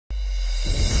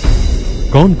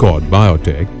Concord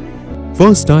Biotech,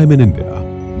 first time in India,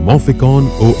 Mofecon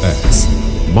OS,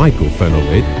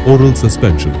 Mycophenolate oral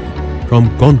suspension from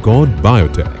Concord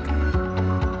Biotech.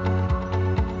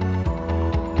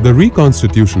 The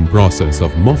reconstitution process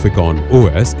of Mofecon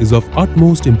OS is of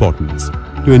utmost importance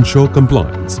to ensure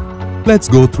compliance. Let's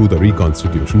go through the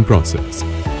reconstitution process.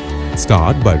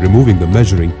 Start by removing the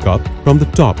measuring cup from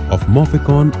the top of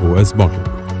Mofecon OS bottle.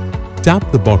 Tap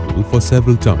the bottle for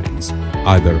several times,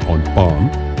 either on palm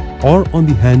or on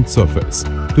the hand surface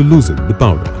to loosen the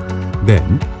powder.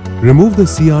 Then, remove the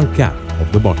CR cap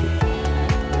of the bottle.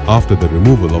 After the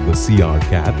removal of the CR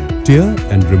cap, tear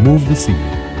and remove the seal.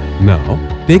 Now,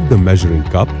 take the measuring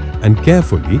cup and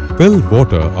carefully fill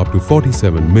water up to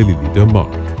 47 ml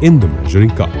mark in the measuring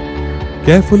cup.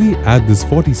 Carefully add this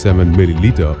 47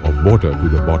 ml of water to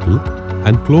the bottle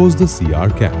and close the CR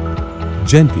cap.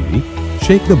 Gently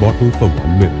shake the bottle for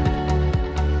 1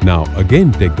 minute. Now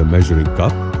again take the measuring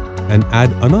cup and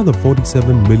add another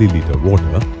 47 ml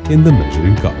water in the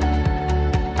measuring cup.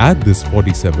 Add this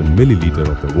 47 ml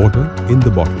of the water in the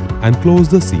bottle and close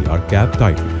the CR cap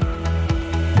tightly.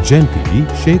 Gently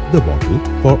shake the bottle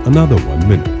for another 1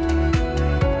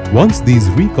 minute. Once these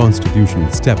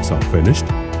reconstitution steps are finished,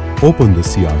 open the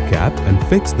CR cap and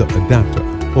fix the adapter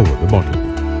over the bottle.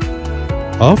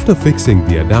 After fixing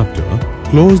the adapter,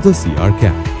 close the CR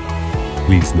cap.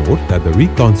 Please note that the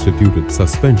reconstituted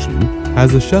suspension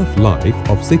has a shelf life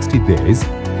of 60 days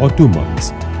or 2 months.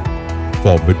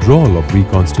 For withdrawal of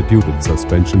reconstituted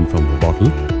suspension from the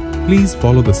bottle, please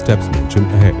follow the steps mentioned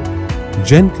ahead.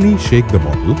 Gently shake the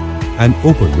bottle and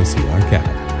open the CR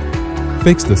cap.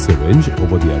 Fix the syringe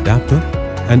over the adapter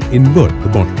and invert the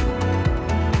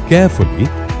bottle. Carefully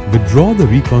withdraw the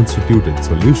reconstituted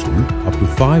solution up to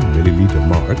 5 ml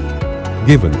mark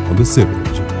given on the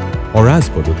syringe or as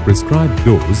per the prescribed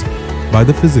dose by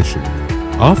the physician.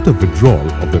 After withdrawal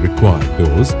of the required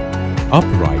dose,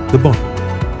 upright the bottle.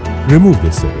 Remove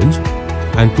the syringe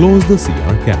and close the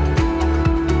CR cap.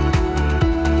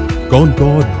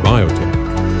 Concord Biotech,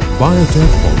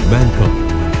 Biotech for mankind.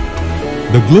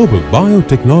 The global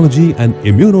biotechnology and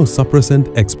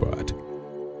immunosuppressant expert.